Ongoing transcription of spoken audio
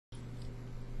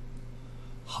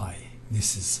Hi,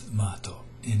 this is Mahadeo.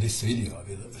 In this video I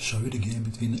will show you the game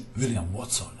between William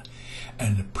Watson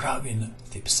and Praveen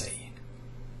Thipsay.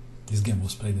 This game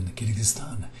was played in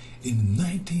Kyrgyzstan in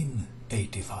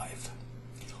 1985.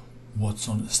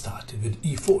 Watson started with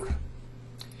e4.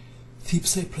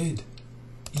 Thipsay played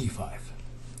e5,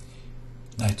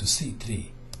 knight to c3,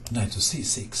 knight to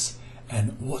c6,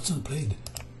 and Watson played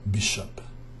bishop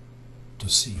to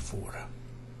c4.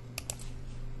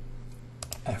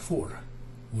 f4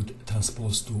 would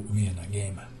transpose to Vienna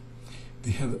Game.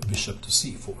 We have bishop to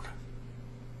c4,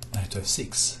 knight to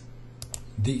f6,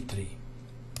 d3,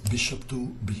 bishop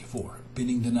to b4,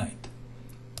 pinning the knight,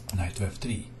 knight to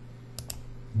f3,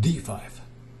 d5,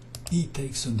 e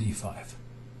takes on d5,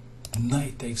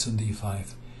 knight takes on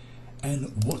d5,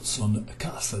 and Watson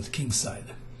castled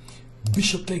kingside.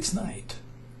 Bishop takes knight,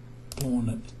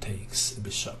 pawn takes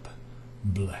bishop,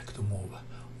 black to move.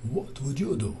 What would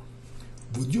you do?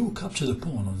 Would you capture the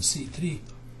pawn on c3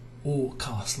 or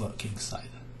castle kingside?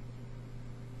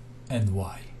 And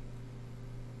why?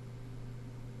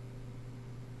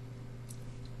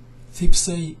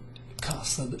 Thipsay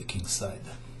castled kingside.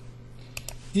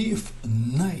 If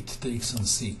knight takes on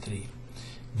c3,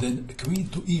 then queen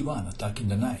to e1 attacking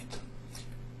the knight.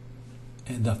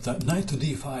 And after knight to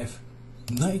d5,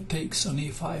 knight takes on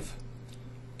e5,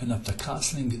 and after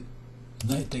castling,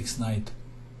 knight takes knight,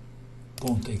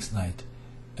 pawn takes knight,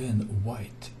 and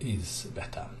white is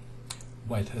better.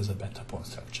 White has a better pawn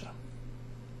structure.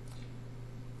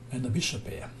 And a bishop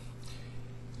here.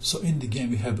 So in the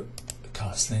game we have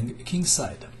castling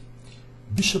kingside.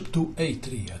 Bishop to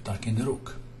a3 attacking the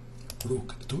rook.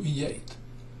 Rook to e8.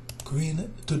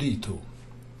 Queen to d2.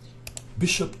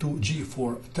 Bishop to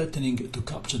g4 threatening to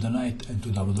capture the knight and to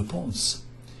double the pawns.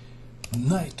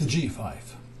 Knight to g5.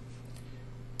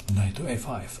 Knight to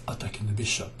a5 attacking the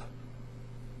bishop.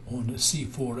 On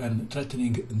c4 and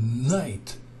threatening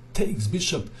knight takes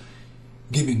bishop,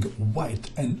 giving white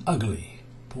an ugly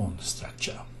pawn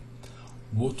structure.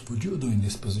 What would you do in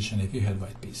this position if you had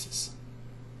white pieces?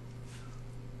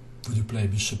 Would you play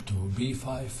bishop to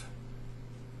b5,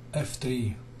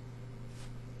 f3,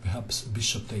 perhaps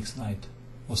bishop takes knight,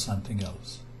 or something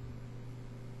else?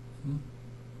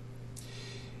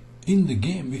 In the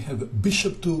game we have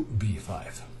bishop to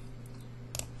b5.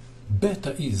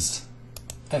 Better is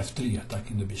f3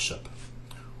 attacking the bishop,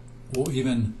 or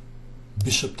even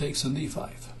bishop takes on d5.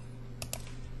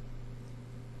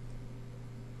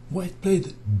 White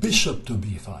played bishop to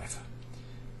b5,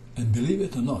 and believe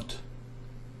it or not,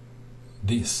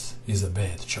 this is a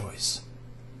bad choice.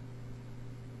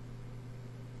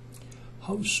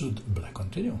 How should black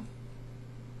continue?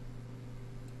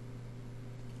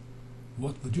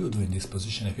 What would you do in this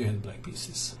position if you had black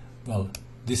pieces? Well,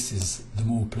 this is the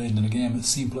move played in the game,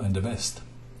 simple and the best.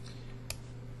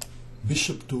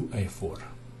 Bishop to a4,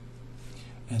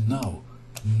 and now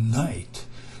knight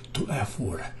to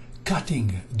f4,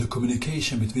 cutting the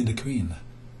communication between the queen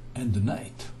and the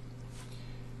knight.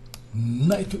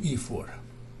 Knight to e4,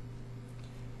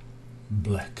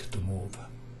 black to move.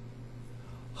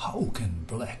 How can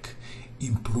black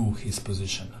improve his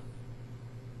position?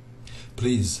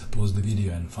 Please pause the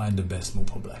video and find the best move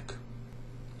for black.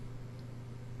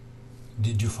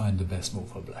 Did you find the best move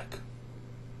for black?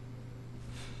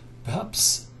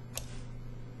 Perhaps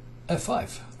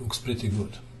f5 looks pretty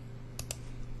good.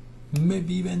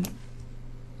 Maybe even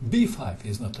b5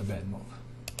 is not a bad move.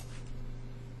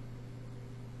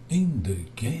 In the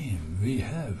game we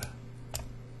have...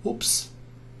 Oops!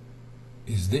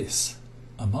 Is this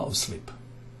a mouse slip?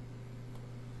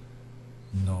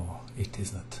 No, it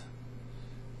is not.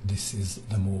 This is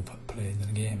the move played in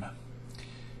the game.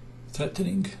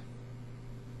 Threatening.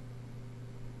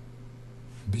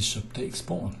 Bishop takes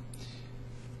pawn.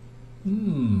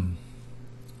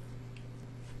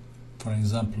 For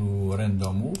example,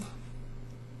 random move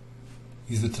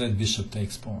is the threat bishop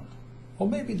takes pawn. Or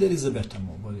maybe there is a better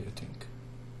move. What do you think?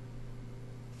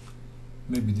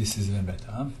 Maybe this is even better,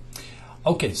 huh?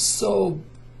 Okay, so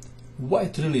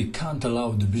white really can't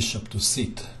allow the bishop to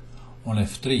sit on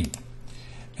f3,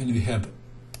 and we have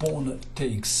pawn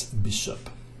takes bishop.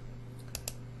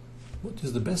 What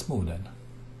is the best move then?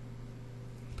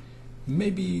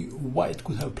 Maybe white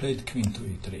could have played queen to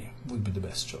e3, would be the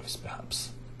best choice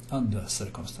perhaps, under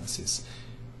circumstances.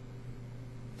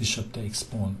 Bishop takes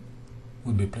pawn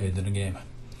would be played in the game.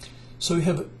 So we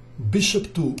have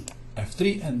bishop to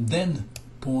f3 and then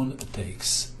pawn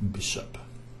takes bishop.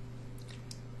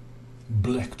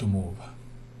 Black to move.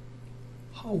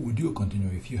 How would you continue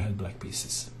if you had black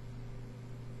pieces?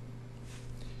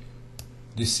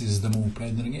 This is the move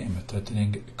played in the game,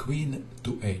 threatening queen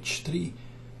to h3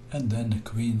 and then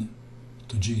queen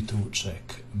to g2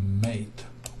 checkmate.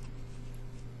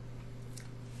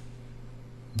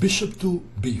 Bishop to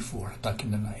b4,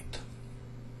 attacking the knight.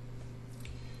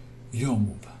 Your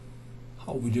move.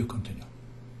 How will you continue?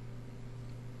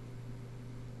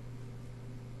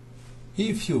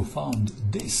 If you found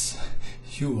this,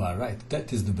 you are right,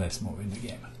 that is the best move in the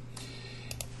game.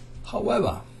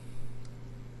 However,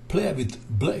 player with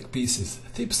black pieces,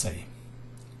 Thipsay,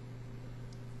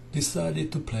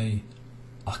 decided to play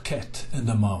a cat and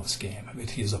a mouse game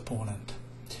with his opponent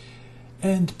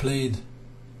and played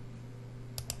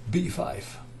b5,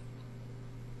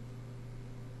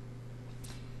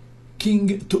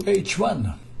 king to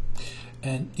h1,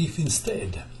 and if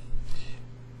instead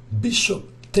bishop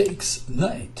takes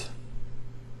knight,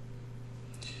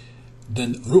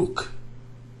 then rook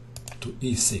to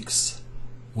e6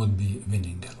 would be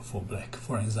winning for black.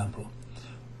 For example,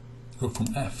 rook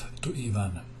from f to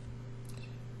e1,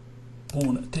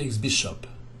 pawn takes bishop,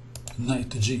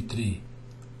 knight to g3,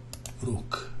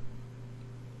 rook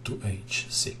to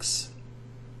h6,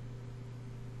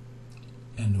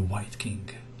 and white king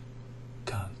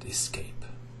can't escape.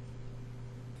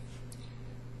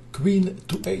 Queen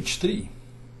to h3,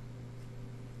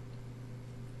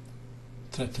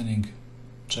 threatening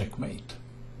checkmate.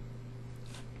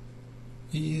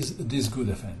 Is this good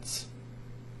defense?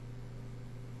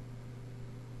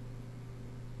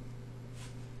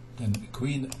 Then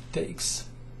queen takes,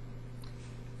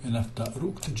 and after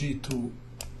rook to g2,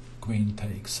 queen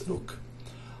takes rook.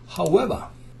 However,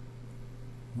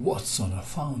 Watson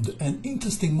found an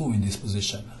interesting move in this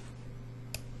position.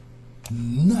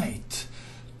 Knight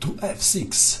to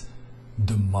f6,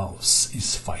 the mouse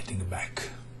is fighting back.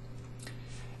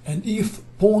 And if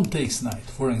pawn takes knight,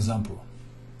 for example,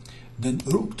 then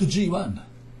rook to g1,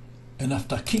 and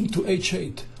after king to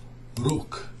h8,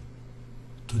 rook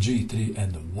to g3,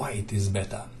 and white is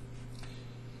better.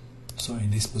 So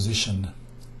in this position,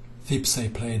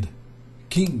 Thipsay played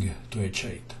king to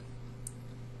h8.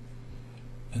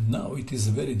 And now it is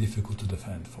very difficult to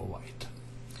defend for white.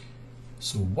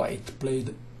 So white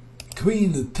played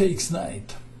queen takes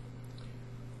knight,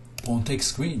 pawn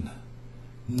takes queen,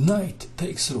 knight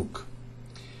takes rook,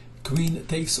 queen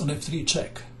takes on f3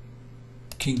 check,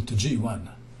 king to g1,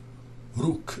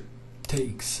 rook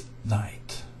takes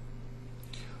knight,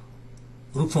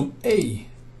 rook from a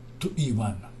to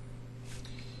e1.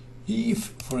 If,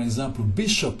 for example,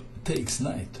 bishop takes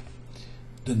knight,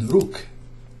 then rook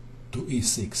to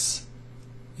e6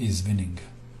 is winning.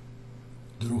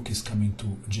 The rook is coming to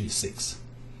g6.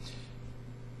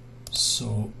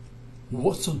 So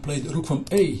Watson played rook from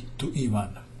a to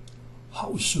e1.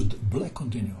 How should black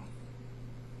continue?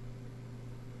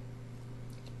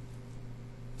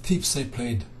 Thipsay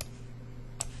played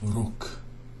rook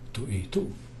to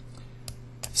e2,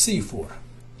 c4.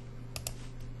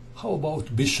 How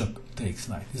about bishop takes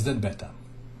knight? Is that better?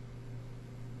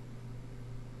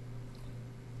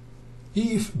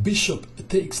 If bishop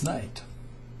takes knight,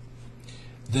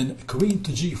 then queen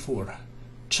to g4,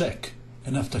 check,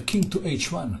 and after king to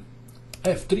h1,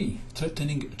 f3,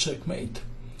 threatening checkmate,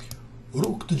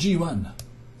 rook to g1,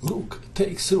 rook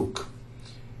takes rook,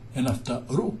 and after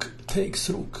rook takes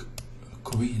rook,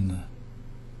 queen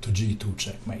to g2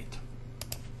 checkmate.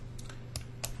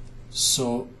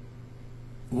 So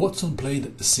Watson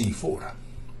played c4.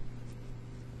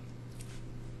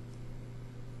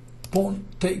 Pawn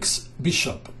takes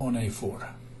bishop on a4.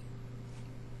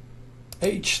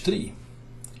 h3.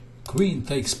 Queen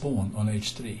takes pawn on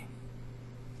h3.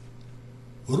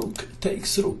 Rook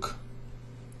takes rook.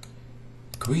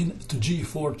 Queen to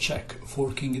g4 check,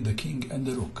 forking the king and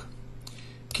the rook.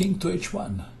 King to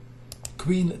h1.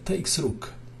 Queen takes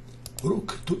rook.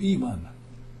 Rook to e1.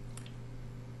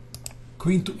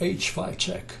 Queen to h5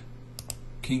 check.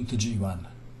 King to g1.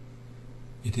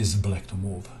 It is black to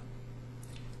move.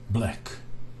 Black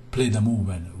played a move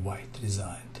and white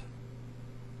resigned.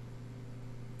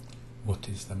 What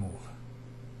is the move?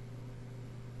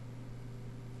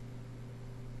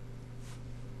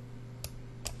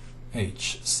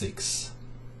 h6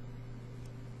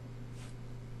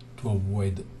 to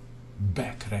avoid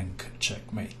back rank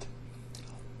checkmate.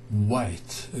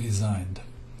 White resigned.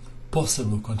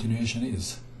 Possible continuation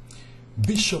is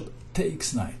bishop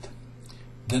takes knight,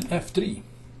 then f3,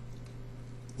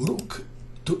 rook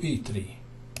to e3,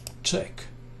 check,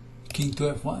 king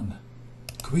to f1,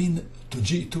 queen to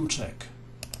g2 check,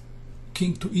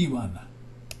 king to e1,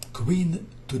 queen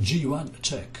to g1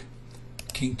 check,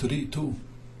 king to d2,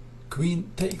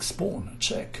 queen takes pawn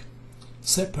check,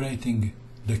 separating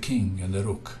the king and the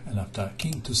rook, and after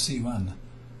king to c1,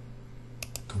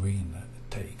 queen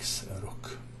takes a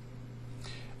rook.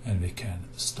 and we can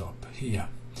stop here.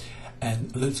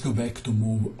 And let's go back to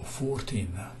move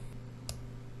 14.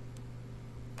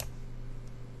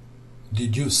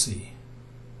 Did you see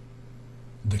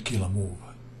the killer move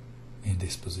in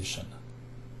this position?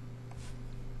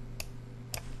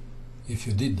 If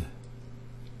you did,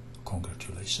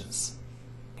 congratulations.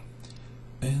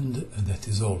 And that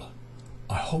is all.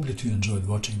 I hope that you enjoyed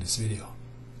watching this video.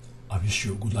 I wish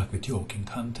you good luck with your king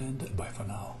hunt and bye for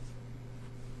now.